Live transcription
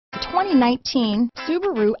2019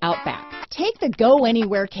 Subaru Outback. Take the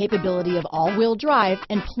go-anywhere capability of all-wheel drive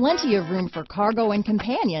and plenty of room for cargo and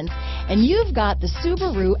companions, and you've got the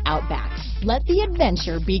Subaru Outback. Let the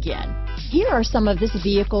adventure begin. Here are some of this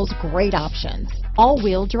vehicle's great options: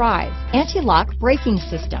 all-wheel drive, anti-lock braking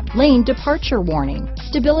system, lane departure warning,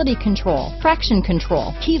 stability control, traction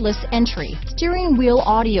control, keyless entry, steering wheel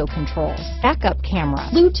audio controls, backup camera,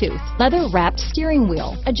 Bluetooth, leather-wrapped steering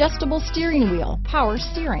wheel, adjustable steering wheel, power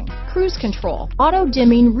steering, cruise control,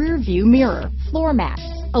 auto-dimming rear-view mirror, floor mats,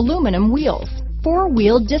 aluminum wheels,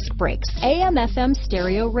 four-wheel disc brakes, AM/FM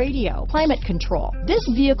stereo radio, climate control. This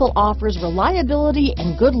vehicle offers reliability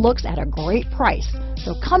and good looks at a great price.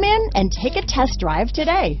 So come in and take a test drive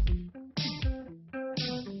today.